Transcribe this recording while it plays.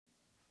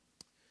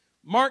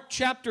Mark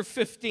chapter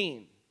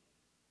 15.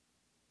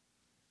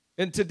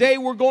 And today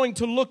we're going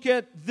to look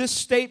at this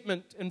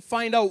statement and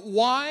find out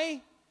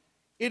why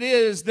it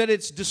is that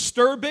it's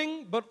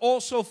disturbing, but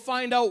also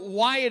find out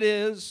why it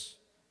is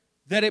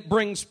that it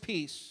brings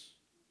peace.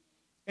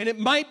 And it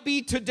might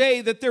be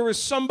today that there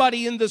is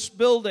somebody in this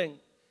building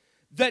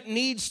that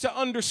needs to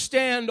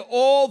understand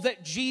all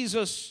that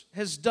Jesus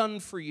has done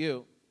for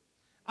you.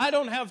 I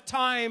don't have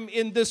time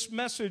in this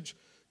message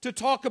to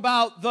talk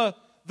about the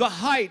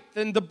height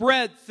and the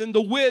breadth and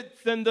the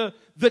width and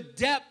the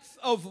depth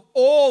of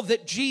all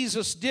that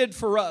Jesus did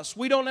for us.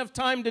 We don't have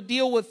time to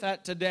deal with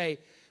that today.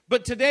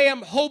 But today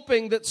I'm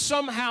hoping that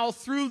somehow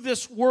through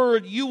this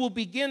word you will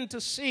begin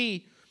to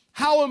see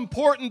how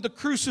important the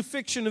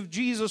crucifixion of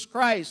Jesus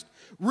Christ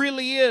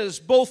really is,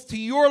 both to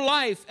your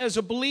life as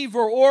a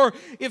believer, or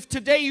if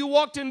today you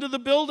walked into the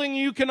building,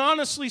 you can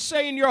honestly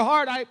say in your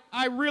heart,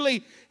 I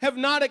really have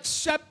not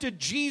accepted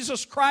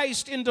Jesus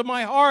Christ into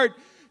my heart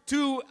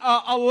to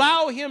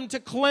allow Him to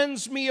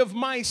cleanse me of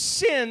my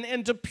sin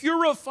and to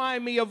purify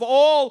me of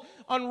all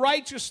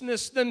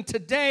unrighteousness, then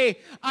today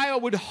I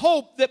would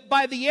hope that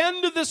by the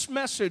end of this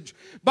message,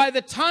 by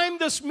the time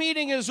this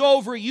meeting is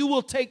over, you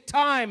will take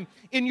time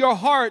in your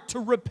heart to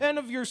repent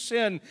of your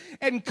sin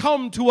and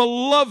come to a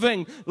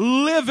loving,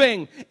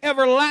 living,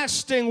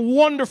 everlasting,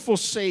 wonderful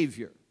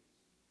Savior.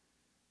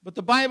 But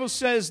the Bible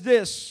says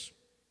this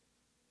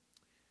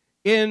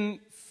in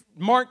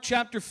Mark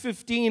chapter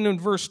 15 and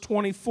verse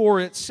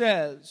 24, it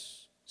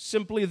says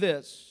simply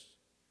this: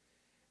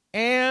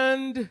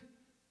 and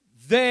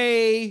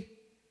they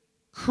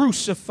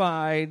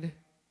crucified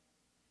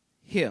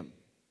Him.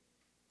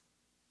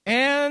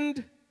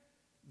 And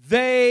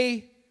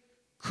they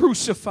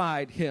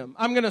crucified Him.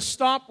 I'm going to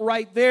stop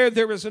right there.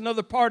 There is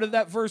another part of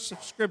that verse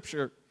of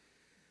Scripture.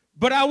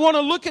 But I want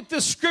to look at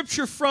this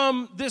Scripture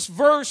from this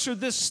verse or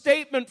this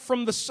statement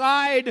from the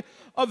side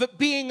of it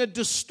being a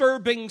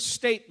disturbing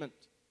statement.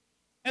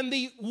 And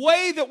the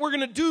way that we're going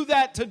to do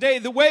that today,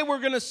 the way we're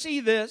going to see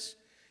this,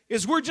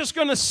 is we're just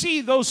going to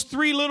see those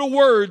three little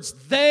words,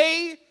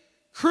 they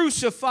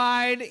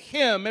crucified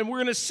Him. And we're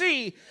going to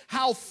see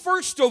how,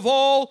 first of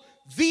all,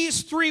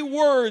 these three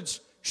words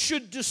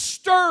should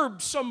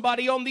disturb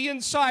somebody on the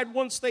inside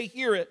once they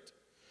hear it.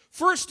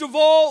 First of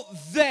all,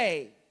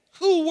 they.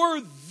 Who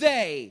were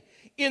they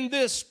in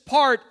this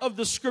part of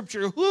the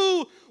Scripture?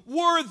 Who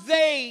were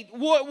they?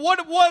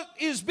 What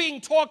is being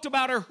talked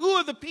about, or who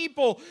are the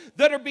people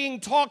that are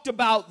being talked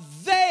about?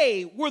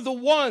 They were the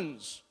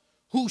ones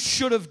who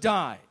should have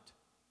died.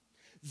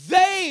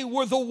 They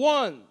were the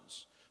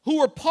ones who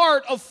were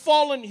part of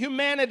fallen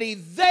humanity.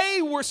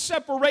 They were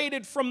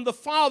separated from the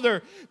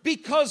Father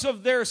because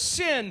of their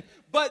sin,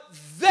 but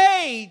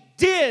they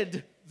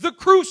did the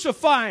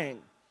crucifying.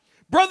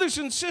 Brothers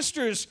and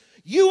sisters,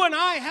 you and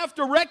I have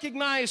to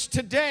recognize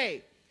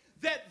today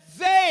that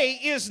they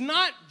is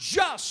not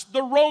just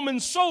the Roman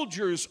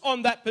soldiers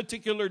on that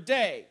particular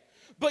day,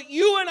 but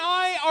you and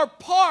I are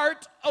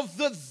part of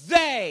the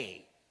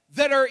they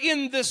that are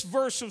in this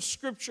verse of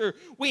Scripture.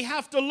 We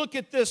have to look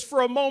at this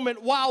for a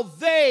moment. While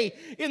they,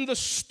 in the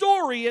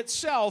story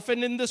itself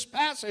and in this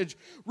passage,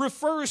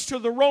 refers to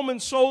the Roman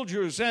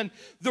soldiers and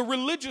the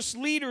religious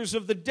leaders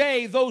of the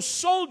day, those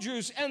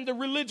soldiers and the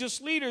religious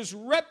leaders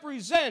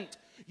represent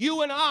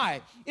you and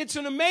I. It's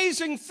an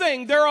amazing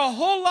thing. There are a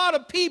whole lot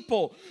of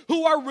people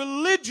who are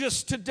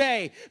religious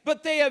today,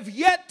 but they have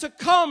yet to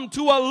come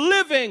to a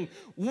living,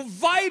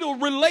 vital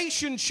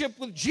relationship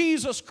with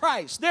Jesus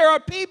Christ. There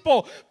are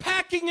people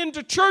packing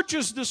into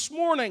churches this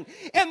morning,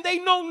 and they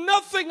know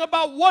nothing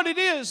about what it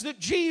is that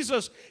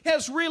Jesus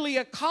has really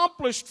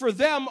accomplished for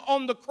them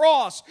on the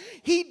cross.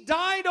 He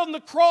died on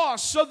the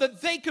cross so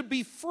that they could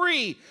be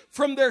free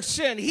from their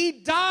sin. He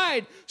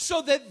died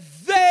so that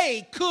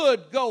they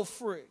could go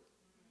free.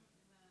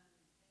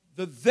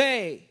 The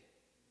they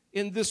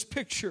in this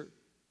picture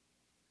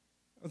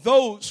are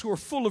those who are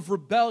full of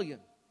rebellion,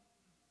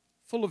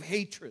 full of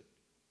hatred,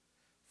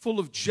 full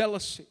of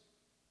jealousy,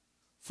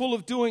 full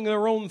of doing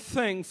their own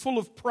thing, full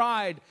of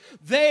pride.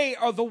 They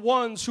are the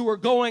ones who are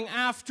going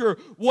after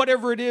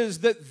whatever it is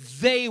that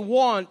they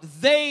want.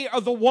 They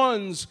are the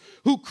ones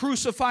who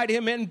crucified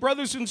Him. And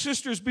brothers and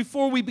sisters,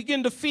 before we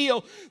begin to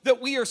feel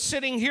that we are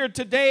sitting here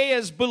today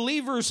as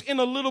believers in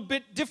a little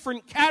bit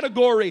different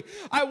category,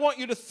 I want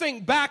you to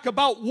think back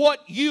about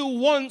what you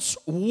once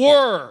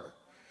were.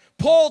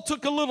 Paul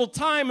took a little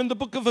time in the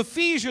book of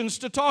Ephesians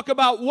to talk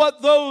about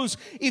what those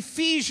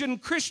Ephesian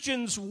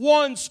Christians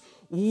once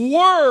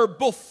were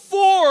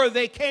before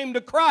they came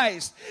to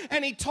Christ.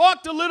 And he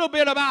talked a little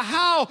bit about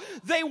how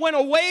they went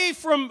away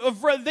from,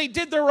 they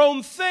did their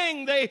own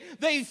thing.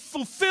 They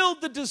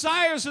fulfilled the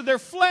desires of their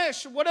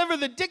flesh, whatever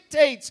the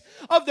dictates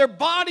of their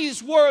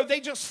bodies were. They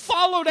just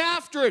followed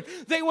after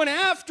it. They went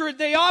after it.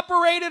 They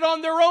operated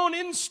on their own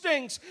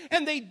instincts,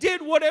 and they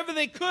did whatever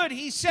they could.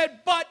 He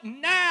said, but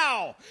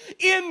now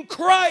in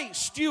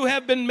Christ you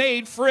have been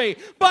made free.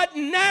 But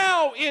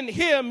now in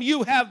Him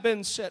you have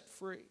been set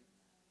free.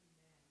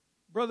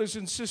 Brothers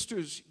and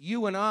sisters,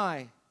 you and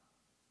I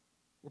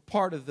were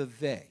part of the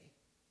they.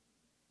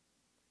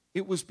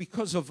 It was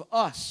because of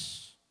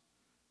us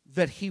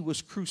that he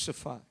was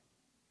crucified.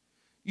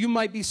 You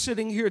might be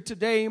sitting here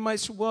today, you might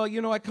say,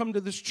 well, I come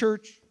to this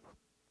church,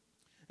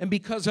 and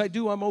because I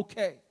do, I'm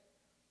okay.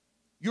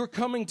 Your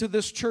coming to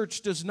this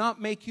church does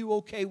not make you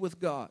okay with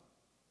God.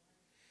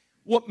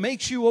 What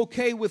makes you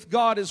okay with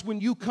God is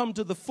when you come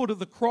to the foot of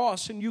the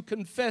cross and you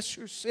confess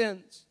your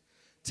sins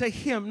to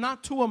him,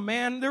 not to a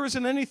man. There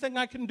isn't anything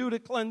I can do to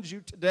cleanse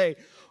you today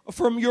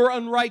from your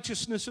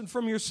unrighteousness and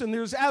from your sin.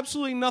 There's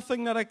absolutely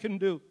nothing that I can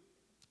do.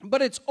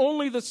 But it's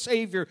only the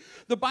Savior.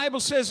 The Bible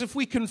says if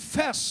we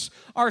confess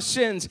our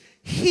sins,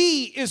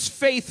 he is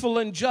faithful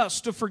and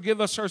just to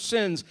forgive us our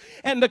sins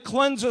and to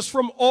cleanse us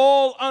from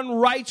all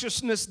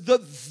unrighteousness. The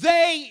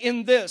they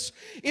in this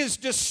is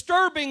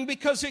disturbing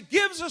because it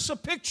gives us a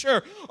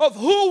picture of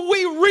who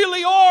we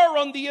really are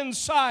on the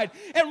inside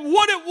and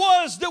what it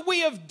was that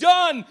we have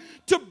done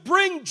to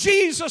bring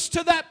Jesus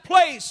to that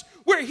place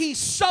where he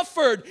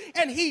suffered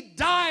and he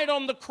died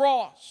on the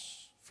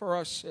cross for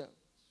our sins.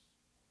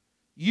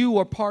 You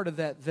are part of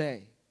that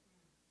they.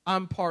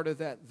 I'm part of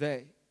that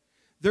they.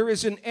 There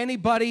isn't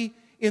anybody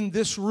in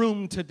this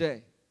room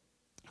today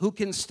who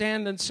can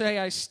stand and say,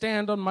 I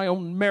stand on my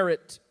own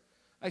merit.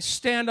 I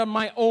stand on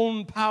my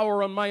own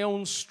power, on my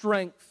own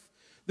strength.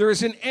 There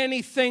isn't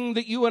anything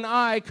that you and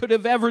I could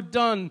have ever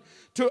done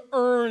to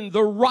earn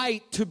the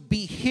right to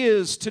be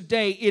his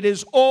today. It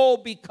is all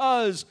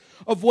because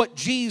of what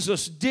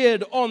Jesus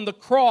did on the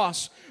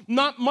cross.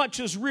 Not much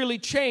has really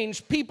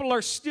changed. People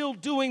are still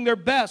doing their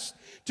best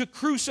to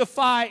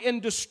crucify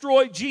and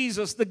destroy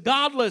Jesus. The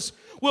godless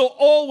will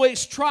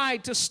always try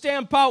to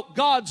stamp out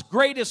God's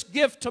greatest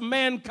gift to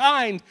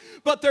mankind,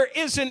 but there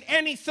isn't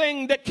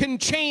anything that can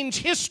change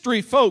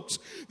history, folks.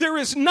 There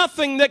is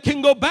nothing that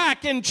can go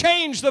back and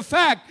change the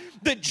fact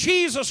that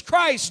Jesus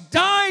Christ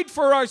died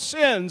for our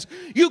sins.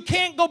 You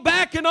can't go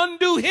back and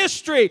undo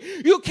history.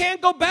 You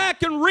can't go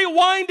back and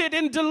rewind it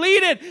and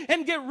delete it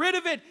and get rid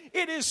of it.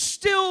 It is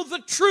still the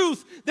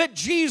truth that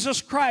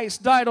Jesus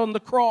Christ died on the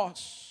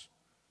cross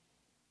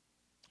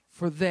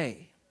for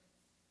they.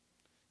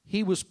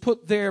 He was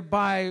put there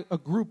by a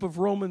group of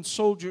Roman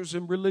soldiers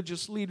and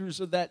religious leaders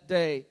of that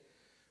day.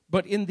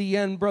 But in the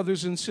end,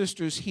 brothers and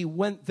sisters, he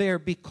went there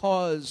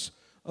because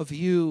of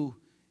you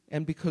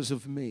and because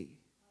of me.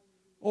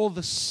 All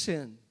the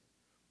sin,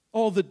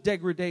 all the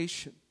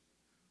degradation,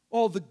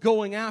 all the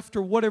going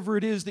after whatever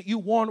it is that you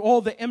want, all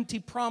the empty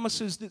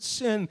promises that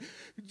sin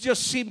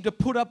just seemed to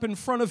put up in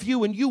front of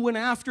you, and you went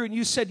after and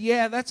you said,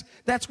 yeah,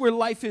 that's where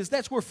life is,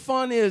 that's where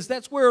fun is,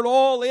 that's where it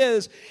all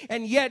is.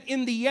 And yet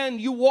in the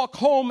end you walk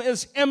home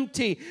as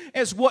empty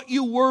as what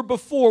you were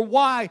before.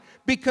 Why?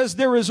 Because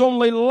there is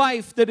only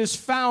life that is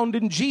found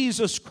in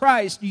Jesus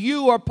Christ.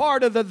 You are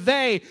part of the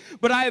they,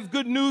 but I have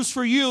good news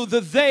for you. The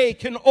they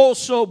can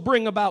also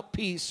bring about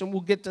peace, and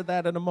we'll get to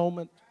that in a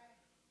moment.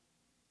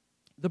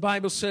 The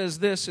Bible says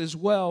this as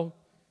well.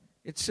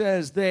 It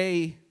says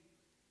they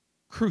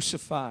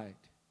crucified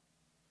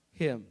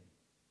him.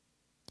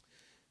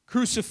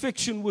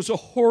 Crucifixion was a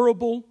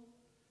horrible,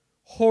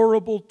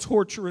 horrible,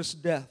 torturous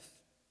death.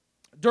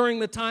 During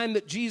the time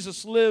that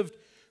Jesus lived,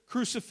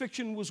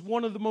 crucifixion was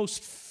one of the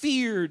most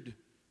feared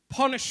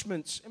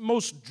punishments,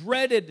 most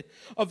dreaded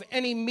of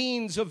any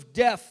means of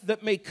death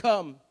that may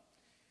come.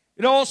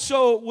 It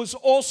was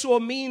also a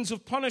means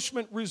of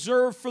punishment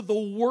reserved for the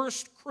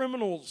worst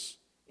criminals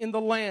in the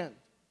land.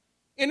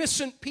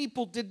 Innocent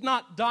people did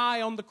not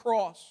die on the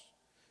cross.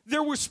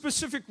 There were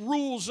specific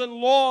rules and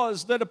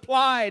laws that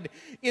applied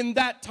in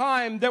that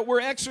time that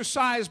were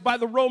exercised by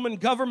the Roman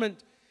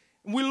government.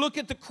 And we look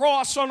at the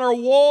cross on our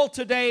wall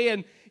today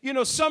and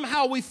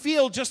somehow we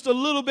feel just a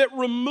little bit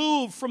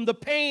removed from the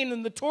pain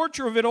and the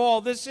torture of it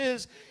all. This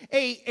is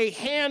a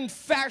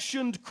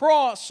hand-fashioned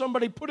cross.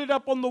 Somebody put it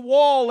up on the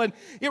wall, and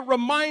it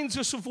reminds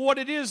us of what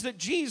it is that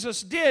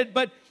Jesus did,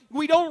 but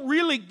we don't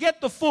really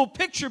get the full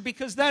picture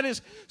because that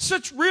is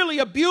such really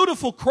a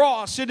beautiful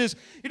cross. It is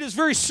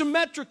very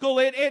symmetrical.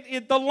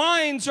 The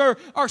lines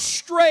are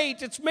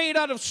straight. It's made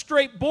out of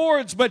straight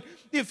boards. But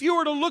if you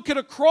were to look at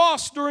a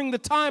cross during the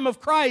time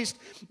of Christ,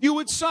 you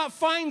would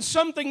find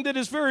something that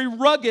is very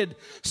rugged,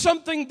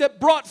 something that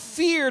brought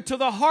fear to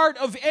the heart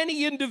of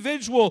any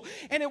individual.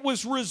 And it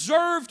was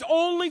reserved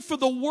only for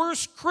the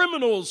worst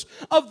criminals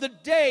of the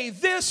day.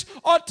 This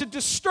ought to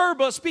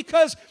disturb us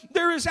because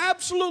there is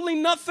absolutely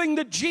nothing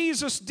that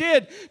Jesus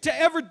did to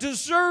ever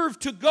deserve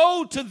to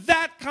go to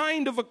that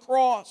kind of a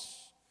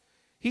cross.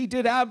 He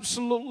did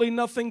absolutely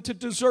nothing to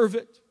deserve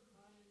it.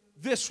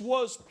 This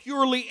was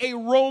purely a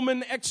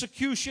Roman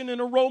execution and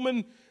a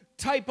Roman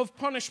type of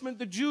punishment.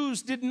 The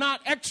Jews did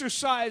not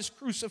exercise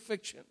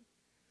crucifixion.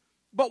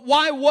 But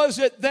why was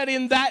it that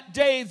in that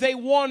day they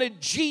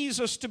wanted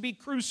Jesus to be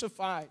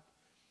crucified?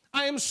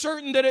 I am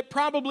certain that it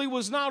probably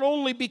was not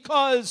only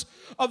because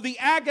of the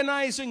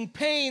agonizing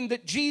pain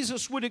that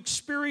Jesus would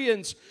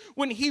experience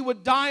when he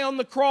would die on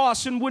the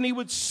cross and when he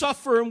would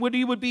suffer and when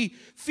he would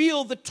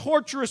feel the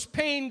torturous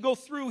pain go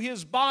through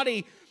his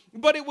body,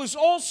 but it was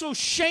also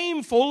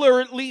shameful, or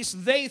at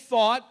least they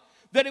thought,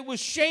 that it was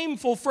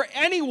shameful for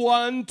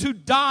anyone to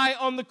die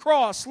on the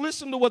cross.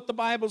 Listen to what the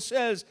Bible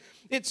says.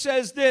 It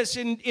says this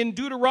in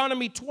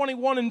Deuteronomy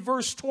 21 and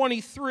verse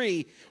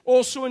 23.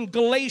 Also in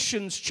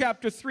Galatians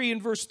chapter 3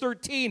 and verse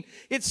 13.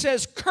 It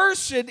says,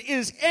 "Cursed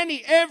is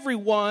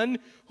everyone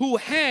who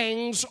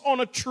hangs on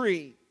a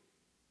tree."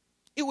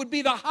 It would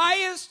be the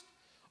highest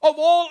of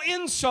all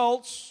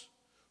insults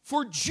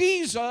for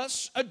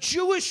Jesus, a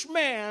Jewish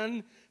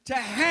man, to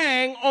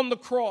hang on the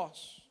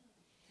cross.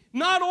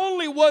 Not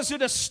only was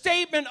it a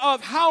statement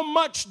of how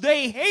much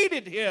they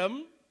hated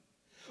him,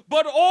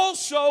 but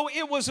also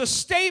it was a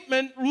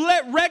statement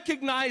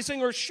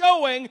recognizing or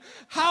showing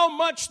how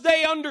much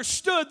they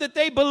understood that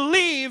they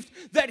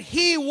believed that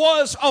he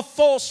was a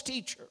false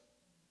teacher.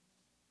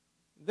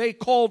 They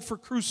called for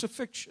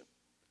crucifixion.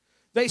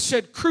 They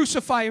said,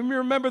 "Crucify him." You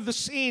remember the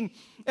scene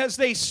as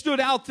they stood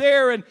out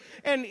there,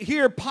 and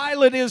here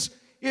Pilate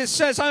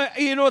says,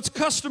 it's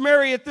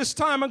customary at this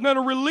time, I'm going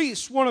to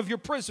release one of your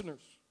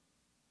prisoners.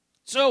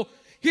 So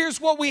here's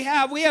what we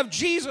have. We have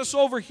Jesus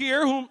over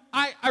here, whom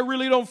I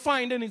really don't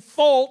find any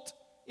fault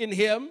in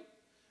him.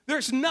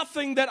 There's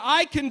nothing that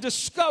I can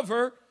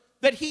discover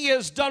that he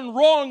has done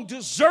wrong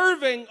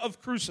deserving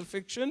of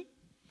crucifixion.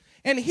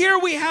 And here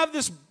we have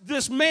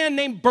this man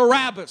named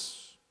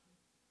Barabbas,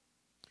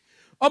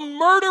 a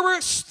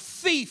murderous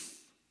thief.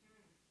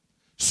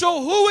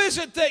 "So who is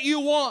it that you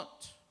want?"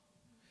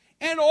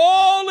 And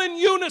all in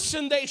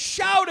unison they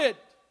shouted,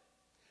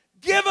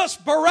 "Give us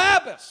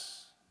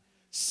Barabbas,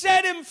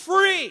 set him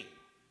free,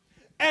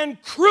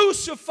 and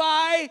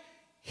crucify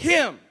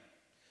him."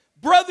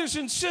 Brothers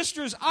and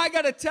sisters, I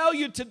got to tell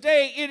you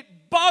today,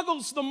 it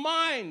boggles the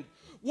mind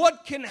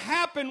what can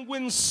happen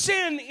when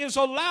sin is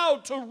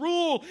allowed to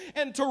rule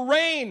and to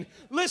reign.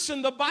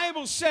 Listen, the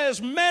Bible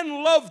says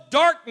men love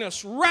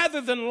darkness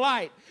rather than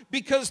light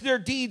because their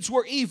deeds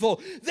were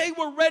evil. They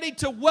were ready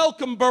to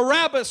welcome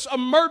Barabbas, a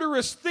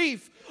murderous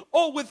thief,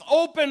 with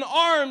open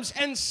arms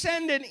and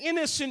send an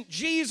innocent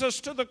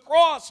Jesus to the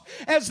cross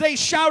as they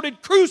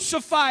shouted,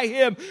 "Crucify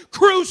him,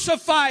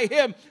 crucify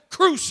him,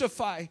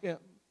 crucify him."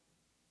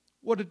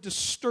 What a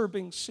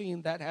disturbing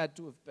scene that had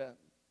to have been.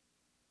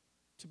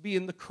 To be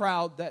in the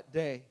crowd that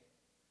day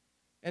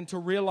and to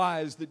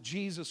realize that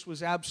Jesus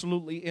was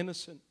absolutely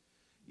innocent.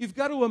 You've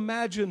got to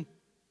imagine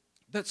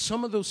that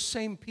some of those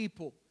same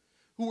people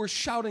who were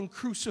shouting,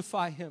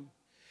 "Crucify him,"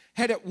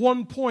 had at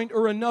one point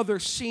or another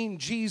seen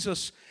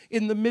Jesus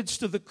in the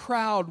midst of the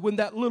crowd when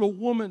that little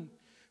woman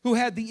who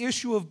had the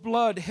issue of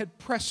blood had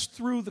pressed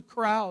through the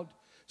crowd,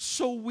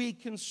 so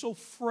weak and so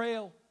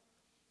frail.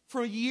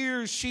 For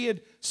years she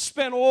had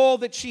spent all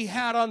that she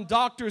had on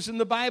doctors, and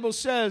the Bible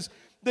says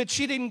that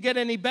she didn't get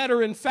any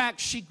better. In fact,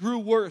 she grew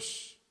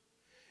worse.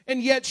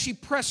 And yet she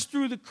pressed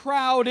through the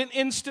crowd, and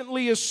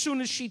instantly, as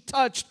soon as she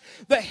touched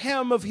the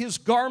hem of his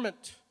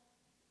garment,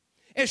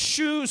 as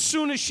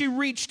soon as she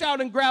reached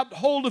out and grabbed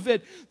hold of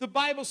it, the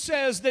Bible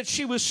says that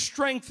she was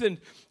strengthened.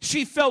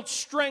 She felt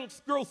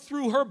strength grow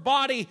through her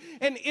body,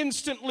 and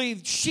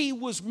instantly she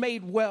was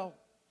made well.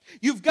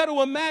 You've got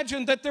to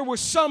imagine that there were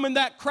some in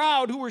that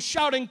crowd who were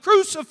shouting,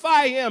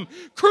 "Crucify him,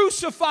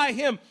 crucify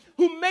him,"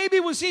 who maybe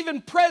was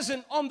even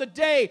present on the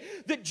day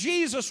that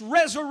Jesus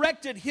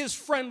resurrected his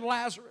friend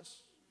Lazarus.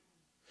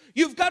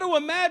 You've got to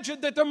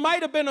imagine that there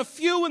might have been a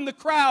few in the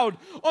crowd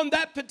on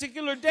that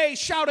particular day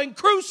shouting,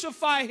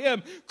 "Crucify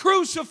him,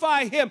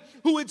 crucify him,"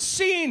 who had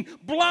seen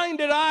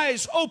blinded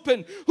eyes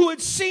open, who had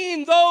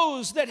seen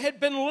those that had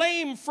been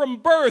lame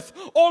from birth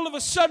all of a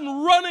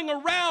sudden running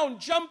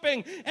around,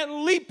 jumping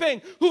and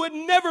leaping, who had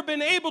never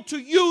been able to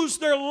use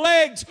their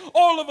legs.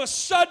 All of a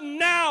sudden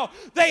now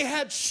they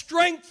had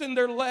strength in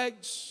their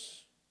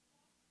legs.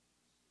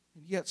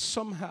 And yet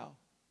somehow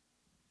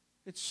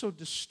it's so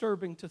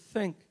disturbing to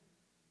think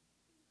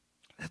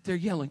that they're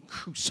yelling,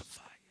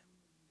 "Crucify him,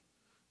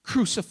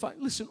 crucify."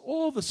 Listen,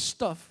 all the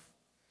stuff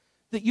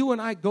that you and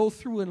I go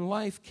through in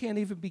life can't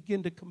even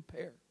begin to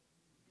compare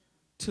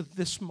to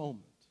this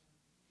moment.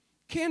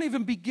 Can't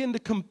even begin to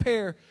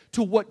compare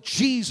to what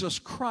Jesus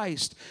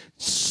Christ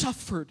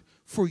suffered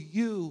for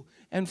you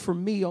and for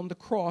me on the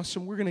cross.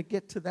 And we're going to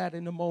get to that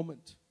in a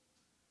moment.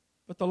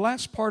 But the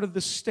last part of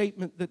this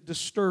statement that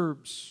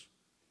disturbs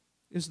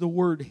is the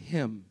word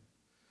 "him."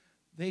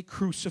 They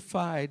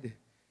crucified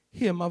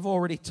him. I've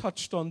already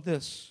touched on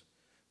this,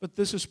 but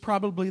this is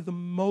probably the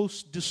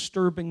most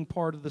disturbing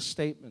part of the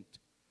statement,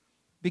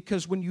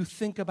 because when you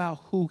think about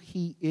who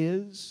he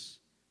is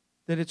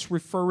that it's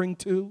referring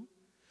to,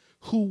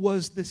 who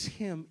was this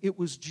him? It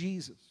was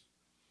Jesus,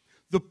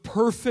 the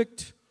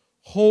perfect,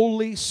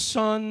 holy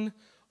Son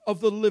of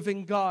the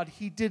living God.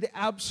 He did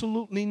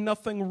absolutely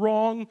nothing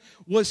wrong.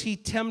 Was he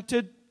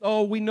tempted?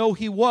 Oh, we know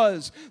he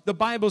was. The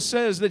Bible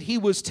says that he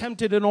was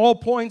tempted in all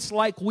points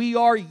like we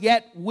are,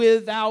 yet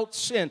without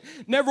sin.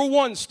 Never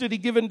once did he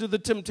give in to the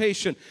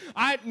temptation.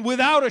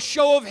 Without a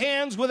show of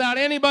hands, without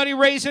anybody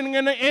raising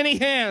any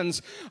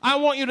hands, I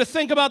want you to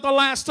think about the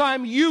last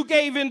time you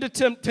gave in to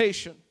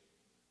temptation.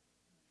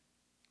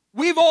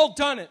 We've all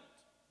done it.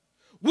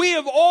 We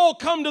have all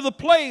come to the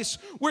place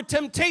where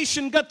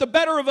temptation got the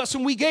better of us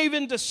and we gave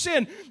in to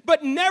sin.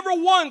 But never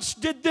once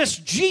did this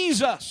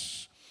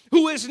Jesus,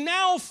 who is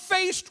now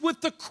faced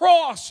with the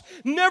cross,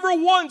 never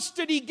once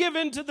did he give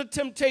in to the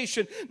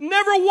temptation.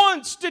 Never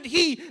once did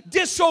he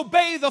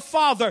disobey the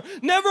Father.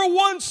 Never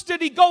once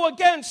did he go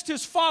against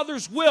his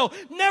Father's will.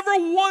 Never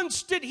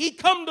once did he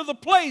come to the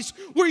place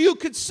where you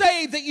could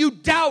say that you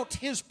doubt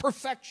his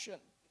perfection.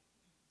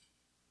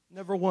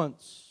 Never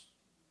once.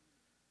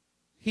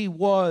 He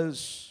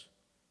was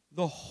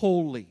the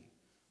holy,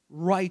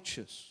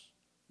 righteous,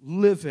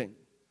 living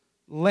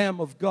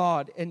Lamb of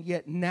God, and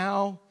yet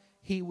now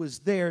he was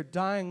there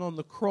dying on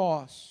the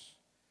cross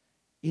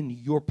in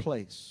your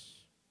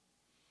place.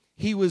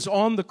 He was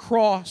on the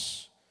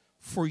cross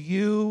for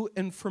you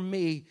and for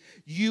me.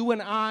 You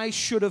and I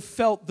should have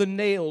felt the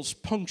nails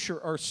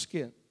puncture our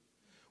skin.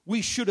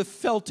 We should have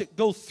felt it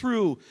go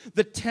through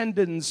the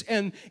tendons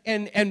and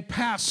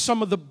past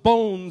some of the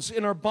bones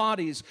in our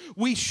bodies.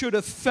 We should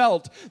have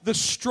felt the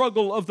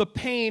struggle of the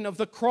pain of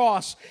the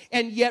cross.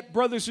 And yet,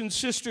 brothers and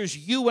sisters,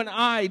 you and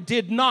I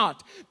did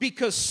not,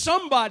 because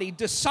somebody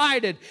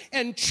decided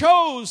and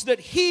chose that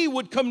he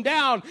would come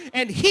down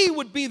and he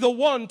would be the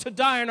one to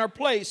die in our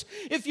place.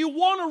 If you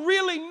want to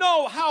really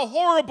know how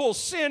horrible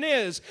sin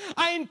is,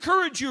 I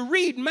encourage you,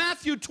 read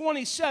Matthew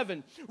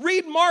 27,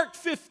 read Mark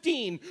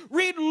 15,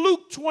 read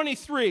Luke 23.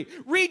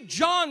 Read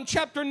John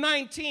chapter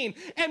 19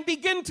 and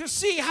begin to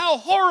see how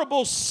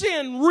horrible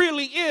sin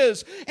really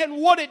is and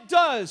what it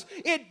does.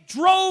 It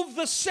drove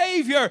the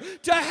Savior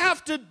to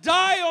have to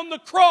die on the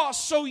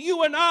cross so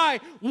you and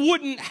I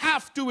wouldn't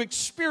have to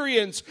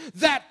experience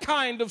that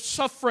kind of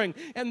suffering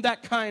and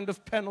that kind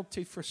of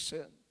penalty for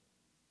sin.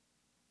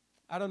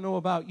 I don't know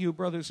about you,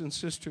 brothers and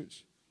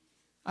sisters.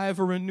 I have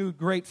a renewed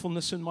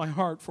gratefulness in my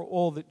heart for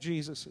all that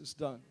Jesus has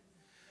done.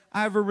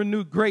 I have a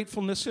renewed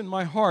gratefulness in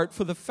my heart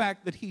for the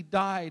fact that he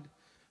died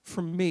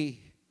for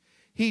me.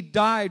 He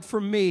died for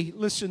me.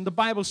 Listen, the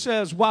Bible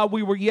says, while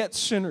we were yet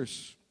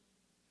sinners,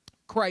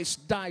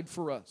 Christ died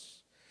for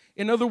us.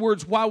 In other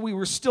words, while we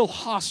were still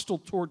hostile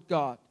toward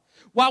God,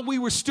 while we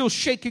were still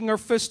shaking our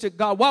fist at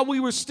God, while we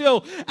were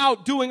still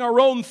out doing our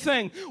own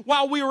thing,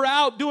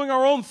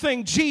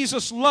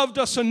 Jesus loved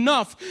us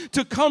enough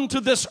to come to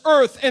this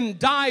earth and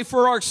die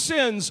for our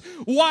sins.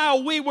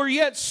 While we were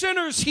yet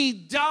sinners, he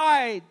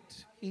died.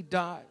 He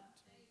died.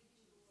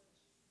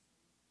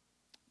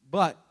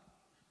 But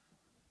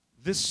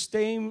this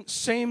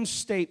same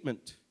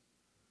statement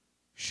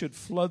should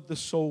flood the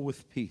soul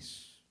with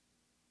peace.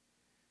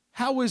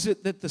 How is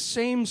it that the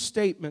same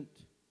statement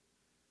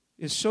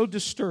is so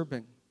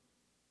disturbing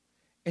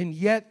and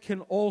yet can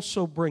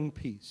also bring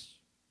peace?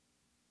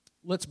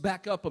 Let's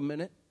back up a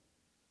minute.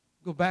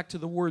 Go back to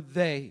the word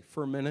they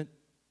for a minute.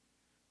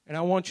 And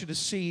I want you to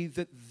see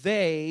that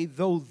they,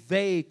 though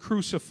they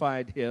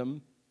crucified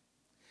him,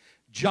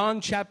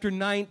 John chapter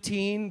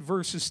 19,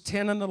 verses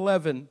 10 and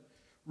 11,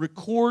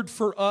 record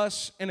for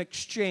us an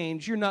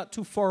exchange. You're not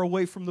too far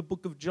away from the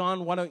book of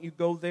John. Why don't you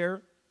go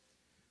there?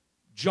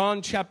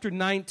 John chapter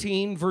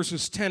 19,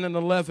 verses 10 and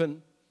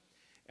 11.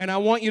 And I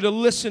want you to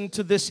listen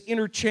to this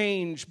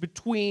interchange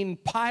between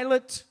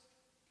Pilate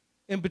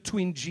and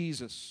between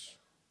Jesus.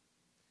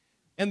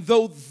 And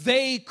though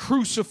they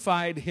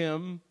crucified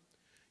him,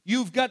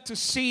 you've got to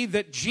see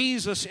that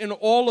Jesus in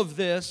all of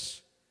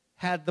this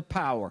had the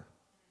power.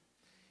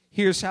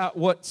 Here's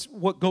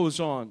what goes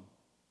on.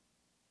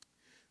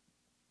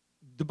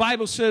 The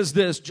Bible says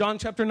this, John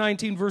chapter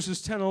 19,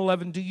 verses 10 and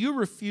 11. Do you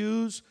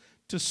refuse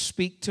to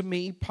speak to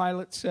me?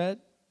 Pilate said.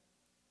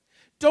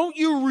 Don't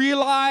you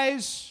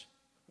realize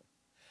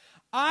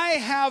I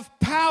have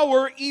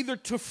power either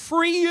to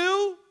free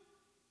you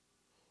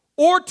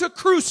or to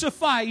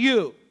crucify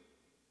you?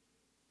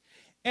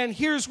 And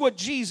here's what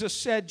Jesus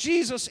said.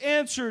 Jesus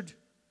answered,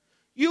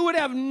 you would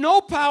have no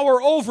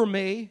power over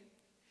me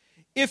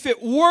if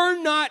it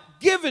were not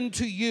given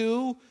to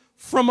you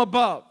from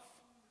above.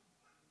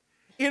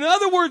 In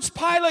other words,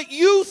 Pilate,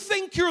 you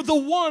think you're the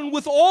one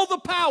with all the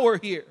power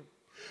here.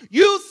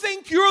 You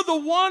think you're the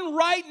one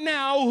right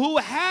now who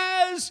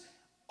has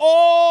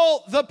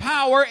all the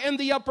power and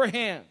the upper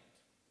hand.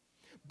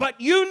 But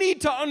you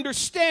need to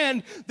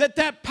understand that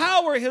that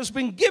power has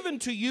been given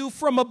to you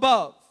from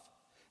above.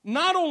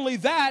 Not only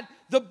that,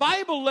 the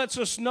Bible lets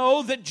us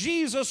know that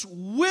Jesus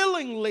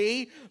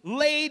willingly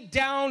laid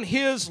down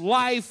his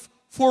life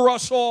for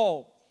us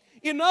all.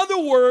 In other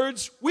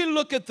words, we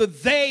look at the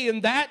they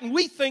in that and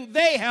we think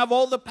they have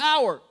all the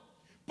power.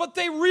 But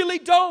they really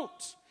don't.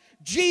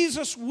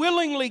 Jesus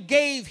willingly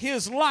gave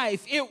his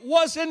life. It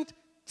wasn't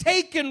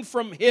taken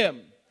from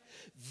him.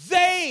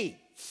 They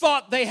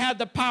thought they had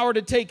the power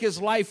to take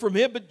his life from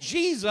him, but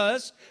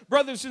Jesus,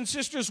 brothers and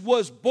sisters,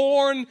 was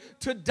born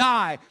to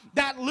die.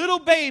 That little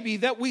baby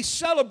that we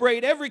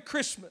celebrate every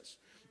Christmas,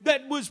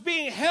 that was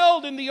being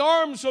held in the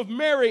arms of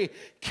Mary,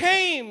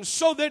 came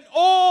so that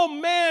all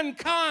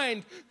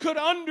mankind could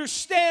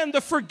understand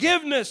the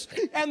forgiveness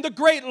and the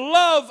great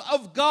love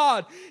of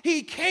God.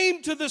 He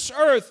came to this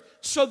earth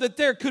so that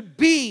there could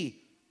be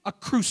a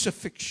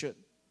crucifixion.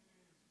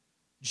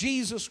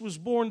 Jesus was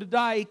born to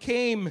die. He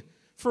came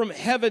from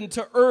heaven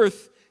to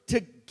earth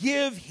to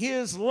give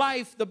his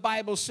life, the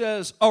Bible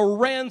says, a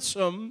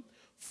ransom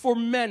for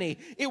many.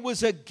 It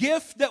was a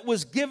gift that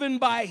was given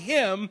by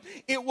him.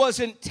 It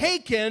wasn't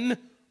taken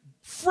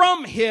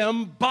from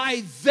him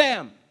by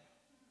them.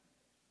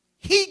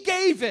 He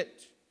gave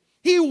it.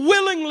 He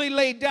willingly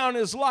laid down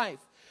his life.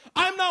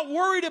 I'm not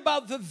worried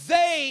about the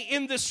they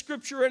in this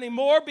scripture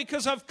anymore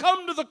because I've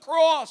come to the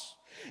cross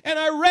and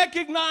I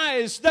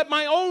recognize that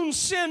my own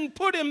sin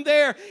put him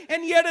there,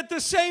 and yet at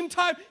the same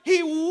time,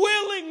 he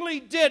willingly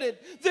did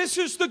it. This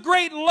is the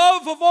great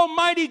love of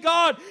Almighty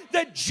God,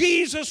 that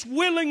Jesus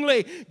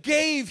willingly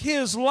gave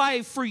his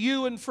life for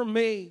you and for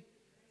me.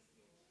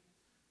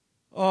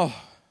 Oh,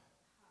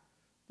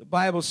 the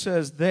Bible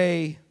says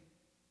they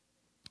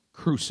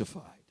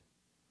crucified.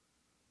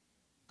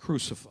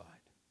 Crucified.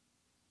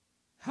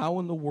 How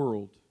in the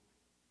world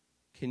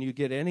can you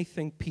get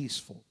anything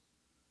peaceful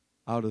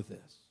out of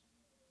this?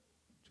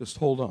 Just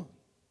hold on.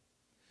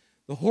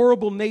 The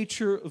horrible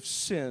nature of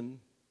sin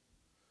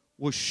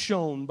was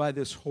shown by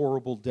this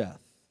horrible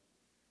death.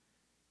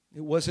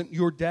 It wasn't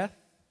your death.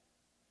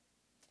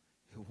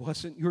 It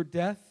wasn't your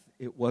death.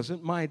 It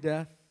wasn't my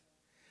death.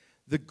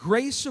 The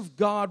grace of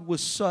God was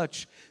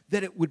such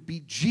that it would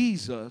be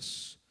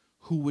Jesus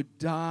who would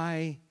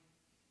die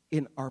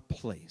in our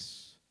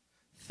place.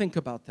 Think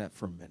about that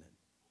for a minute.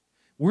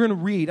 I'm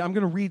going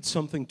to read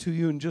something to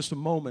you in just a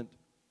moment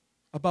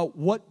about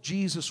what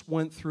Jesus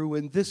went through,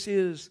 and this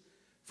is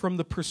from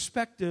the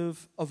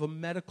perspective of a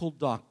medical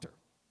doctor.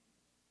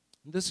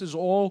 This has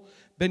all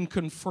been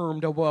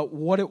confirmed about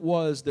what it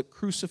was that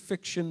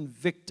crucifixion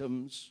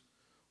victims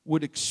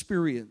would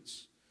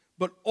experience.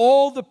 But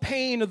all the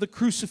pain of the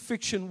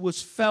crucifixion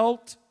was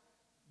felt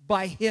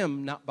by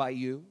him, not by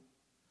you.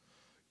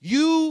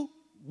 You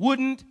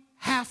wouldn't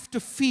have to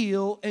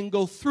feel and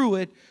go through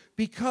it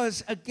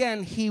because,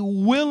 again, he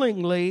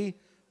willingly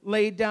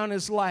laid down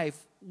his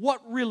life.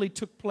 What really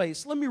took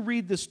place? Let me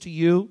read this to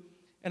you,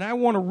 and I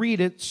want to read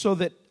it so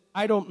that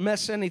I don't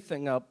mess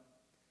anything up.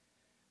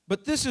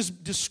 But this is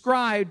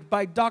described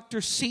by Dr.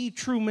 C.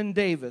 Truman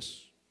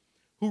Davis,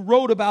 who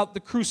wrote about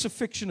the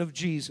crucifixion of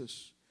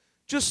Jesus.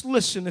 Just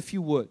listen if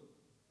you would.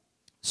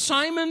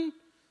 Simon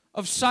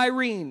of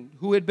Cyrene,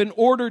 who had been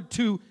ordered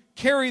to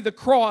carry the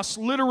cross,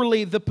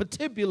 literally the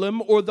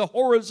patibulum or the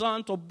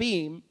horizontal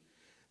beam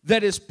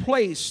that is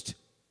placed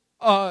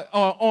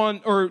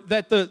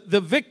that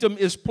the victim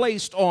is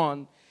placed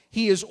on,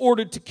 he is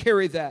ordered to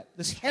carry that,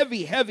 this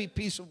heavy, heavy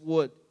piece of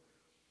wood.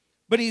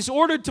 But he's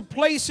ordered to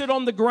place it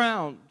on the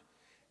ground.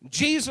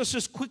 Jesus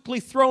is quickly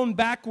thrown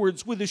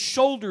backwards with his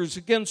shoulders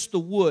against the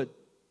wood.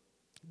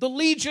 The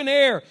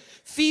legionnaire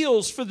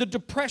feels for the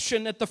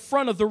depression at the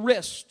front of the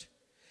wrist.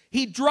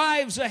 He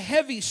drives a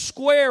heavy,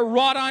 square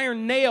wrought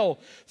iron nail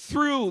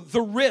through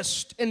the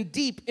wrist and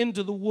deep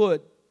into the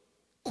wood.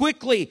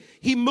 Quickly,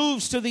 he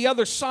moves to the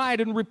other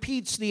side and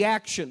repeats the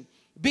action,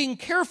 being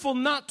careful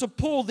not to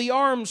pull the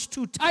arms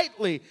too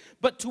tightly,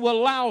 but to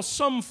allow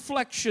some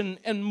flexion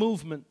and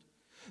movement.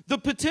 The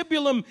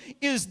patibulum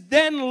is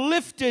then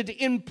lifted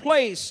in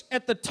place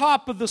at the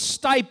top of the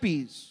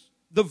stipes,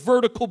 the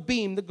vertical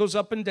beam that goes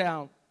up and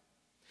down.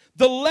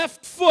 The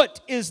left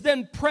foot is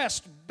then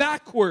pressed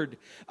backward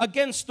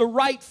against the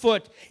right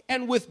foot,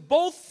 and with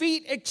both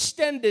feet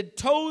extended,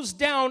 toes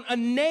down, a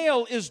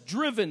nail is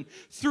driven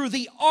through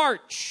the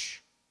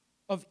arch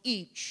of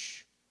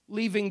each,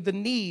 leaving the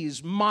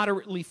knees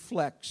moderately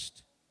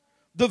flexed.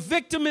 The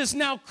victim is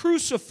now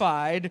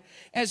crucified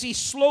as he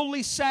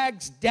slowly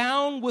sags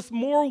down with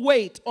more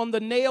weight on the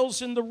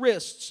nails in the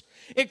wrists.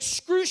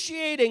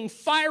 Excruciating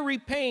fiery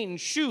pain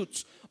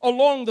shoots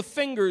along the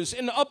fingers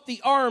and up the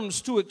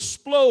arms to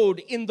explode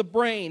in the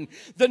brain.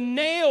 The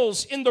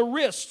nails in the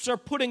wrists are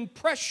putting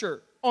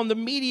pressure on the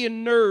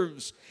median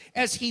nerves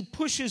as he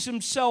pushes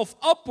himself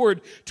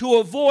upward to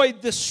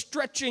avoid the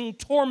stretching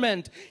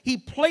torment. He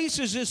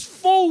places his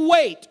full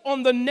weight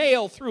on the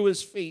nail through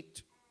his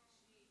feet.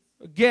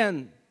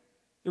 Again,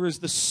 there is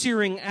the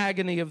searing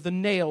agony of the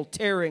nail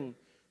tearing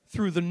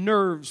through the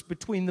nerves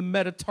between the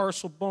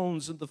metatarsal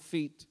bones of the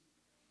feet.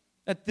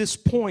 At this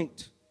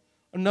point,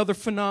 another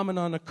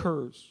phenomenon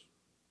occurs.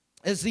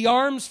 As the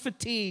arms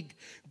fatigue,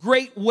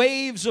 great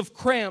waves of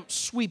cramps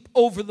sweep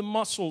over the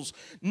muscles,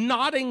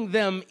 knotting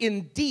them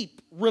in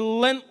deep,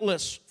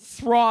 relentless,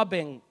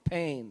 throbbing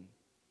pain.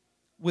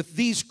 With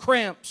these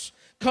cramps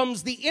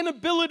comes the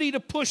inability to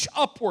push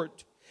upward.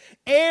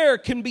 Air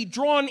can be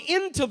drawn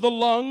into the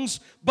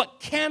lungs, but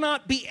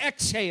cannot be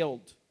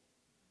exhaled.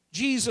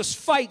 Jesus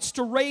fights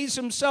to raise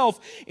himself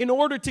in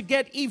order to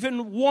get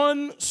even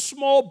one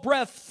small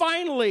breath.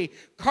 Finally,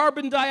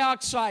 carbon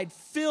dioxide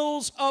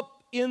fills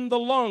up in the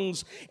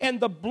lungs, and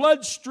the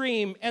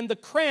bloodstream and the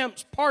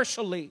cramps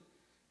partially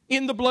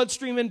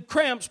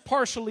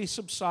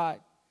subside.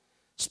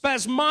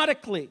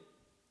 Spasmodically,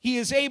 he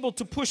is able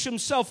to push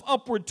himself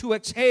upward to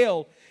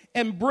exhale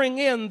and bring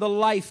in the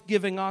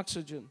life-giving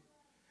oxygen.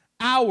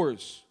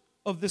 Hours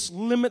of this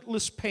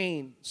limitless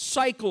pain,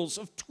 cycles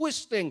of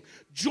twisting,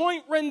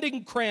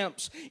 joint-rending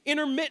cramps,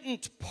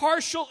 intermittent,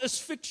 partial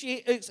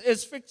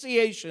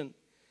asphyxiation,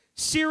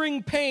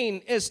 searing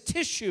pain as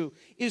tissue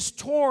is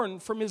torn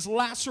from his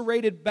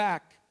lacerated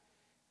back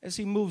as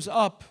he moves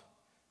up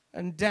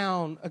and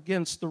down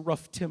against the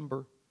rough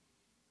timber.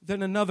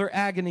 Then another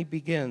agony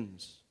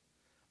begins,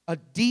 a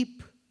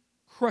deep,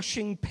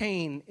 crushing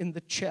pain in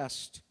the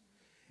chest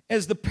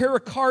as the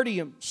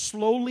pericardium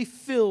slowly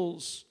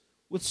fills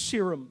with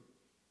serum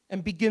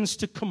and begins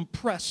to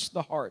compress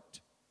the heart.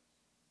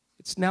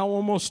 It's now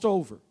almost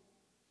over.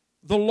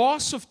 The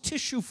loss of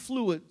tissue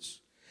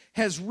fluids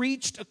has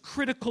reached a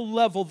critical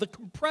level. The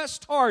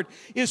compressed heart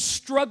is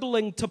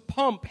struggling to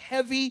pump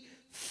heavy,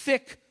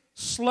 thick,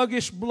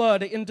 sluggish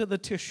blood into the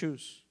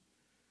tissues.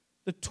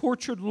 The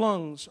tortured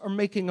lungs are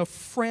making a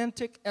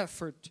frantic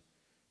effort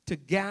to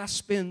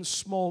gasp in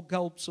small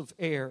gulps of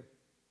air.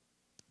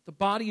 The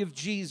body of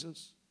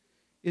Jesus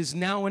is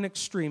now in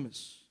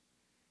extremis,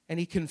 and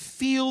he can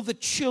feel the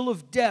chill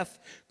of death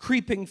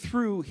creeping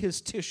through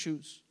his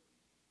tissues.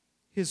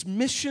 His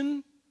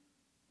mission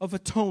of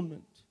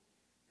atonement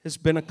has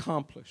been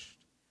accomplished.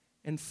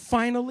 And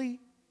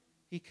finally,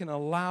 he can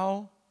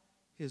allow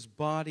his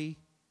body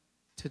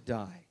to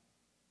die.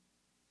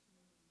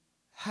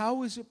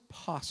 How is it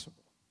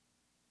possible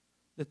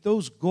that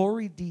those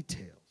gory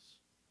details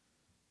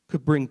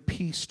could bring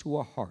peace to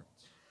our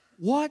hearts?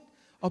 What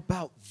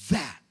about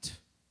that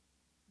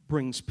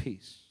brings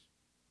peace?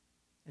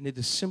 And it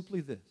is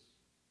simply this,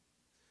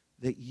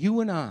 that you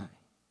and I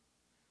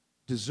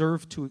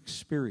deserve to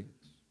experience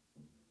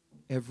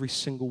every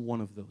single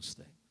one of those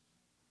things.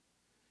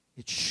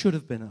 It should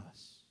have been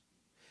us.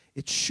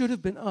 It should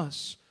have been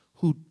us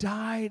who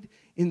died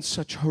in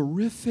such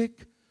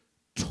horrific,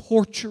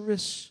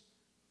 torturous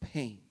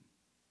pain.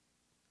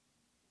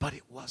 But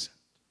it wasn't.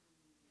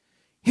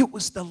 It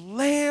was the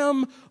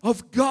Lamb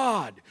of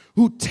God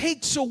who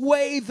takes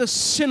away the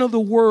sin of the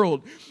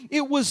world.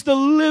 It was the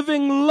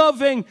living,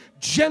 loving,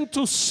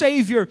 gentle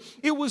Savior.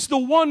 It was the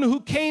one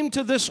who came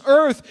to this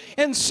earth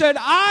and said,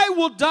 I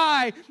will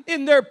die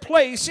in their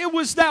place. It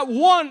was that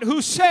one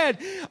who said,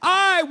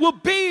 I will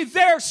be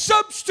their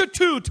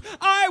substitute.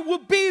 I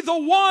will be the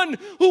one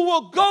who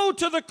will go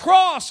to the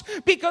cross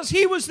because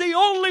he was the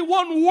only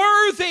one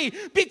worthy,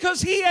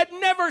 because he had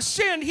never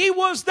sinned. He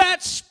was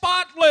that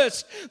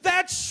spotless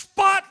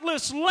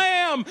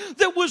lamb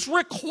that was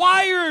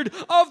required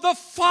of the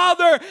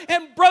Father.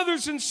 And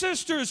brothers and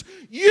sisters,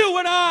 you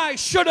and I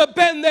should have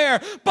been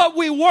there, but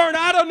we weren't.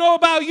 I don't know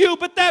about you,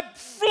 but that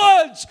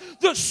floods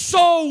the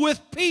soul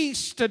with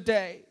peace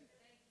today.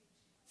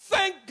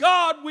 Thank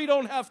God we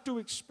don't have to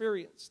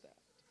experience that.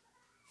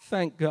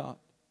 Thank God.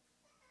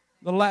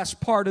 The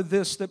last part of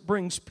this that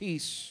brings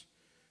peace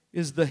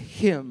is the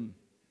him.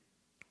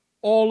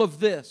 All of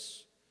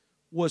this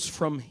was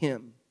from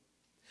him.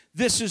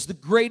 This is the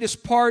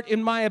greatest part,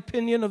 in my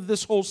opinion, of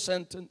this whole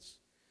sentence.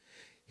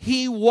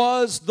 He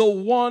was the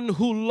one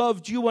who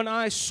loved you and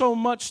I so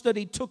much that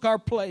he took our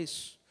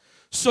place,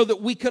 so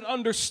that we could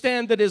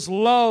understand that his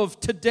love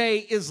today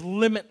is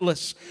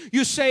limitless.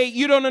 You say,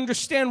 you don't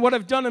understand what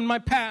I've done in my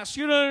past.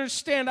 You don't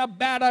understand how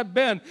bad I've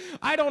been.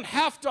 I don't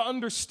have to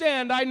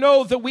understand. I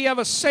know that we have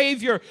a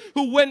Savior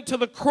who went to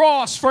the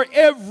cross for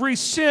every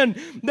sin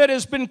that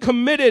has been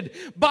committed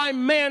by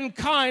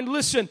mankind.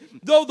 Listen,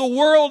 though the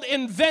world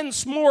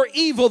invents more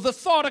evil, the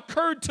thought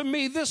occurred to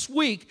me this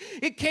week.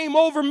 It came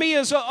over me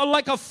as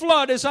like a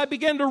flood as I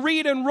began to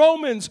read in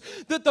Romans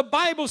that the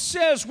Bible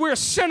says where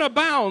sin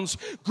abounds,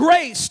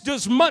 grace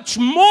does much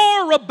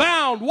more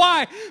abound.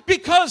 Why?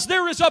 Because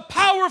there is a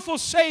powerful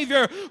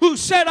Savior who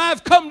said,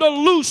 I've come to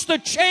loose the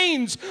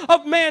chains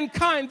of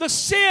mankind. The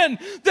sin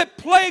that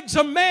plagues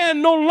a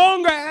man no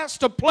longer has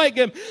to plague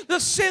him. The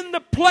sin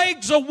that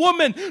plagues a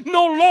woman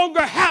no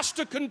longer has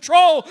to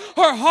control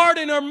her heart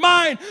and her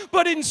mind,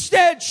 but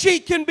instead she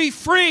can be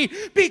free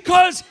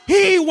because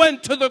he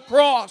went to the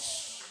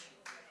cross.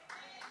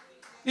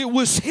 It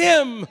was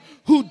him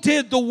who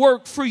did the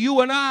work for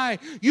you and I.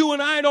 You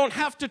and I don't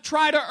have to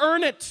try to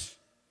earn it.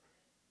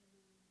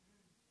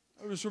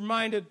 I was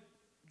reminded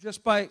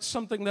just by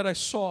something that I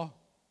saw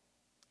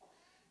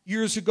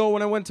years ago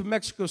when I went to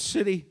Mexico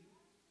City,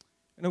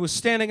 and I was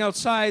standing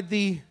outside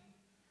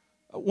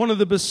one of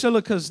the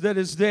basilicas that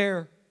is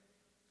there,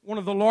 one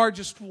of the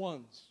largest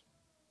ones.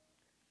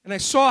 And I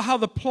saw how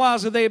the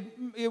plaza,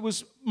 it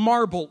was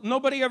marble.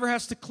 Nobody ever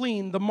has to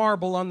clean the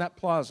marble on that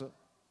plaza.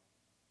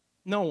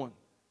 No one.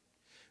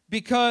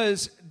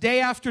 Because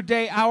day after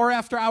day, hour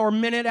after hour,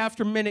 minute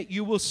after minute,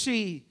 you will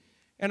see,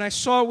 and I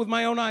saw it with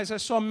my own eyes, I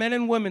saw men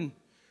and women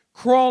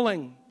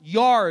crawling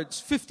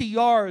yards, 50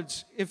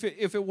 yards if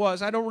it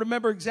was. I don't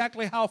remember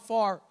exactly how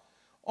far,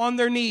 on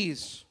their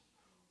knees,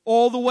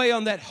 all the way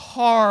on that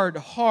hard,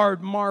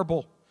 hard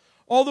marble.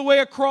 All the way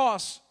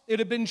across, it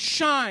had been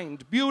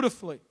shined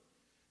beautifully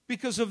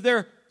because of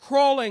their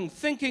crawling,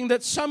 thinking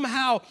that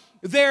somehow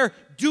their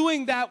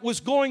doing that was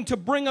going to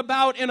bring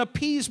about an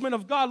appeasement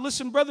of God.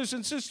 Listen, brothers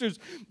and sisters,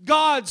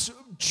 God's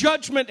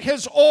judgment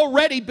has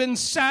already been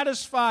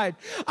satisfied.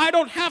 I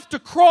don't have to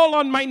crawl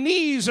on my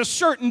knees a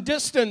certain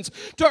distance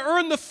to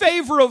earn the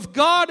favor of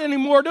God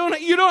anymore.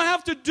 You don't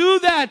have to do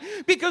that,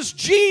 because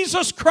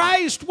Jesus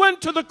Christ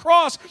went to the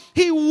cross.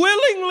 He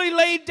willingly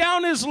laid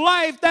down His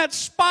life. That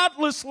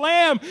spotless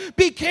lamb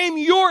became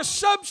your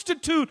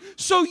substitute,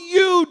 so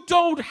you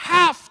don't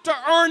have to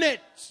earn it.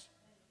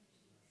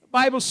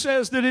 Bible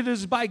says that it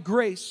is by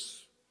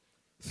grace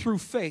through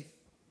faith.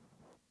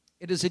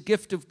 It is a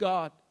gift of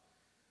God,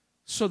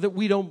 so that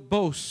we don't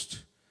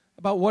boast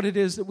about what it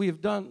is that we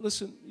have done.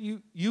 Listen,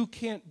 you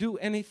can't do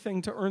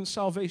anything to earn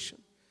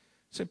salvation.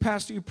 Say,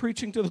 Pastor, you're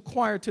preaching to the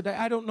choir today.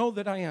 I don't know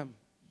that I am.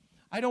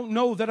 I don't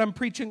know that I'm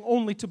preaching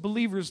only to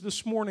believers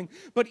this morning,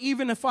 but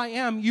even if I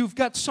am, you've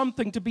got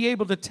something to be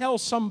able to tell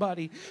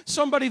somebody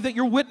that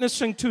you're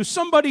witnessing to,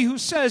 somebody who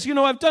says,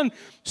 I've done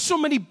so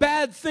many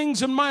bad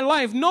things in my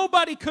life.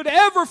 Nobody could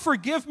ever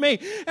forgive me,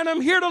 and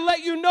I'm here to let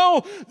you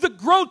know the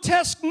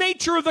grotesque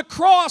nature of the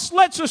cross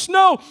lets us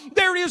know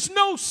there is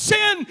no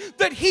sin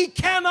that He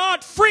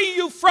cannot free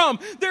you from.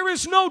 There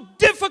is no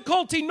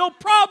difficulty, no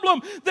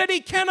problem that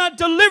He cannot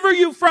deliver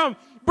you from.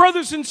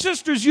 Brothers and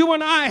sisters, you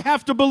and I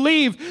have to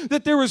believe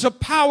that there is a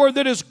power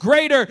that is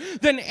greater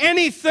than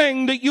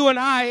anything that you and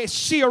I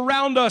see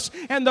around us.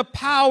 And the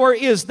power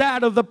is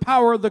that of the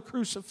power of the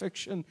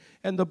crucifixion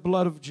and the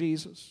blood of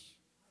Jesus.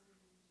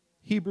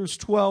 Hebrews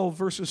 12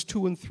 verses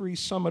 2 and 3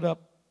 sum it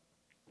up.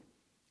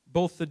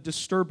 Both the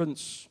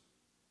disturbance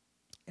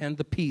and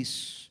the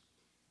peace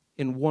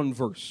in one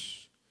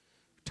verse.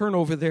 Turn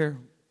over there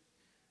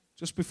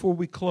just before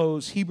we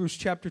close. Hebrews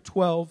chapter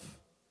 12.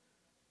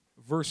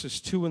 Verses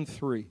 2 and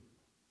 3.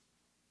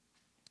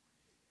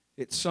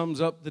 It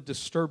sums up the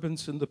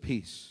disturbance and the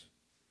peace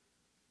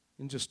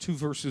in just 2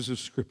 verses of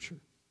Scripture.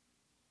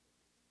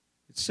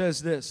 It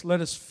says this: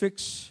 let us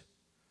fix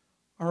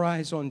our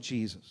eyes on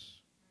Jesus,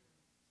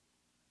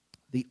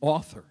 the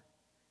author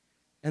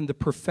and the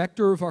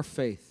perfecter of our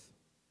faith.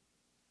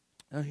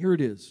 Now here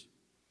it is.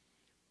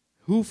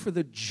 Who for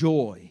the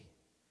joy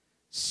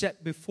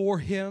set before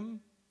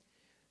Him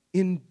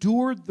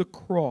endured the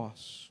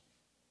cross,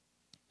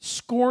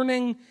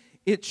 scorning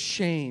its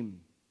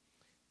shame,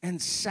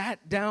 and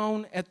sat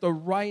down at the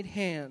right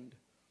hand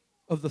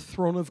of the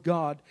throne of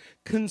God.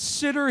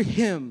 Consider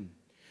Him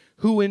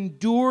who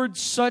endured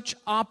such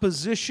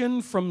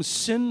opposition from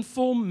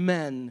sinful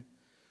men,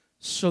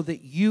 so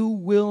that you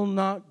will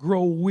not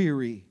grow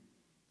weary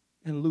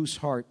and lose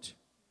heart.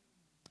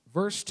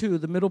 Verse 2,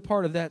 the middle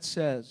part of that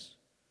says,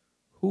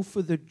 who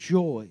for the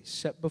joy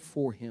set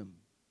before Him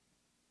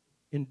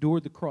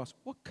endured the cross.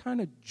 What kind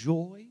of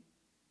joy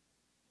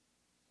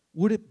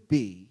would it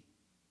be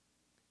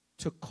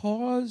to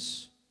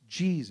cause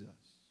Jesus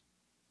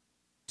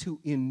to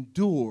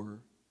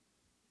endure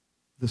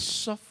the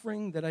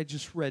suffering that I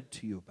just read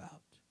to you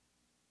about?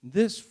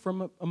 This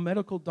from a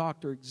medical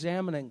doctor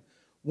examining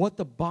what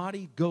the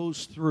body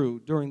goes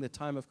through during the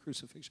time of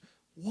crucifixion.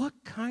 What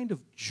kind of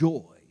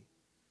joy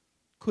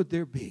could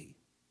there be?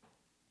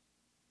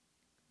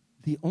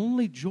 The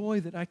only joy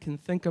that I can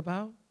think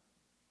about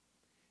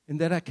and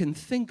that I can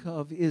think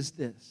of is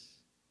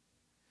this: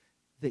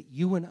 that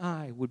you and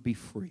I would be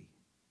free.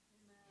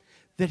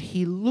 That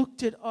He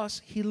looked at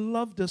us, He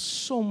loved us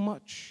so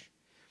much,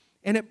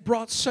 and it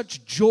brought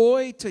such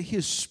joy to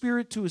His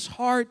spirit, to His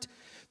heart,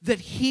 that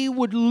He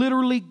would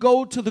literally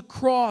go to the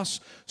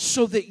cross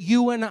so that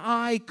you and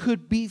I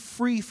could be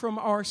free from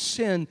our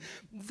sin.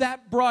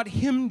 That brought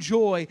Him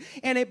joy,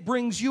 and it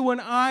brings you and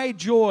I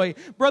joy.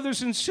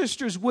 Brothers and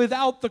sisters,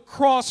 without the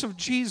cross of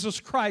Jesus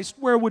Christ,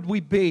 where would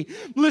we be?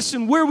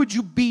 Listen, where would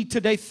you be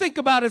today? Think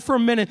about it for a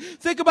minute.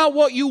 Think about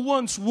what you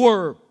once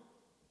were.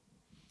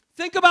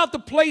 Think about the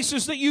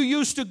places that you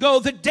used to go,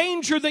 the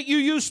danger that you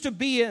used to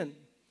be in.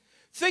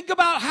 Think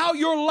about how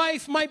your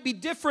life might be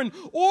different,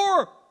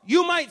 or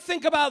you might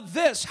think about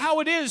this, how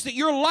it is that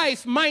your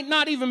life might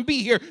not even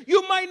be here.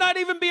 You might not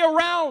even be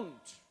around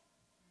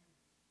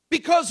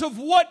because of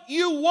what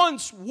you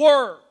once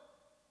were.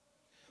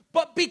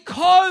 But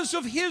because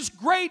of His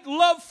great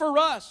love for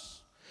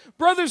us,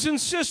 brothers and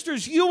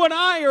sisters, you and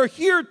I are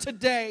here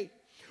today.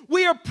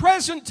 We are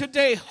present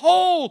today,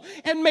 whole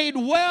and made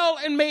well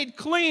and made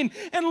clean.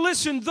 And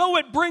listen, though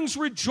it brings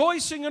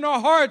rejoicing in our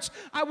hearts,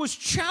 I was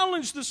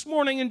challenged this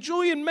morning, and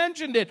Julian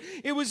mentioned it.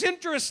 It was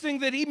interesting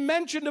that he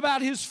mentioned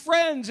about his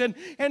friends and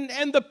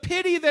the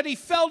pity that he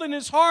felt in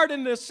his heart.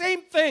 And the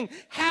same thing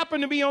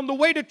happened to me on the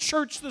way to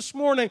church this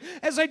morning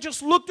as I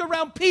just looked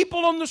around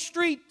people on the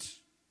street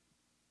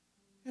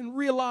and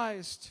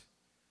realized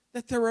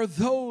that there are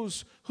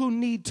those who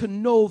need to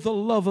know the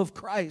love of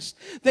Christ.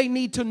 They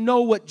need to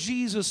know what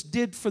Jesus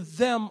did for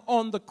them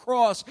on the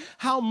cross,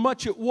 how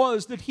much it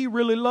was that He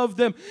really loved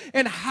them,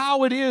 and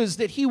how it is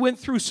that He went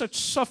through such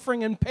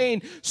suffering and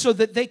pain so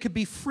that they could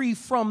be free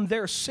from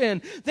their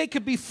sin. They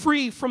could be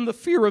free from the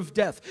fear of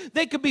death.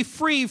 They could be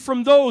free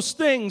from those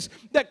things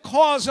that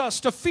cause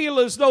us to feel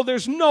as though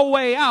there's no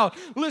way out.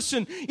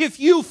 Listen, if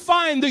you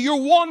find that you're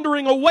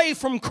wandering away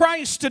from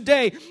Christ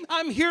today,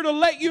 I'm here to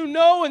let you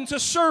know and to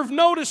serve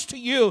notice to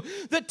you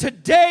that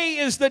today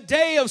is the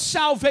day of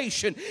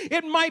salvation.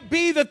 It might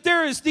be that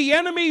there is the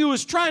enemy who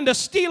is trying to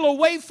steal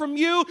away from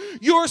you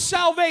your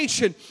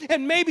salvation,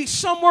 and maybe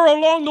somewhere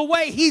along the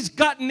way he's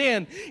gotten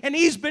in and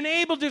he's been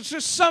able to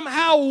just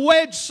somehow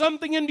wedge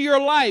something into your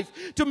life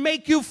to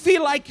make you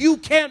feel like you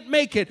can't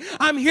make it.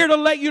 I'm here to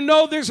let you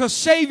know there's a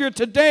Savior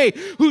today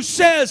who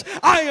says,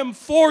 I am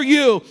for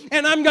you,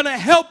 and I'm going to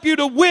help you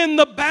to win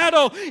the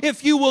battle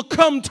if you will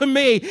come to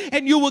me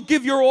and you will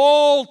give your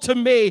all to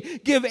me.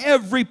 Give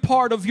every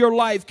part of your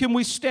life. Can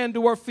we stand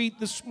to our feet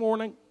this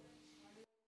morning?